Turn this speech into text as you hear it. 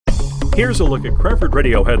Here's a look at Cranford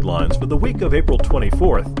Radio headlines for the week of April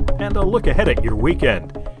 24th and a look ahead at your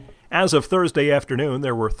weekend. As of Thursday afternoon,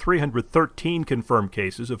 there were 313 confirmed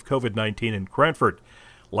cases of COVID-19 in Cranford.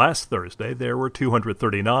 Last Thursday, there were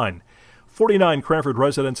 239. 49 Cranford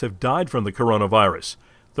residents have died from the coronavirus.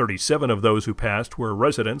 37 of those who passed were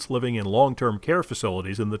residents living in long-term care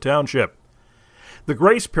facilities in the township. The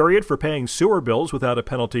grace period for paying sewer bills without a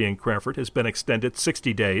penalty in Cranford has been extended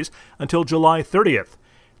 60 days until July 30th.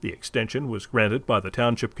 The extension was granted by the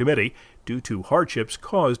Township Committee due to hardships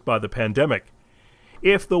caused by the pandemic.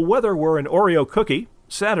 If the weather were an Oreo cookie,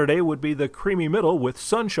 Saturday would be the creamy middle with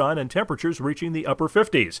sunshine and temperatures reaching the upper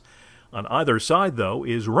 50s. On either side, though,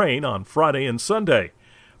 is rain on Friday and Sunday.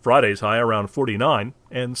 Friday's high around 49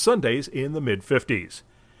 and Sunday's in the mid-50s.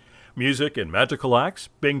 Music and magical acts,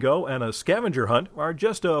 bingo, and a scavenger hunt are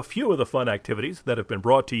just a few of the fun activities that have been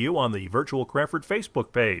brought to you on the Virtual Cranford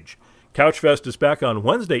Facebook page. Couchfest is back on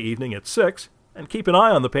Wednesday evening at 6, and keep an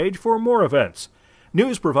eye on the page for more events.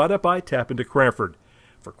 News provided by Tap into Cranford.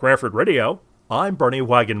 For Cranford Radio, I'm Bernie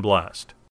Wagenblast.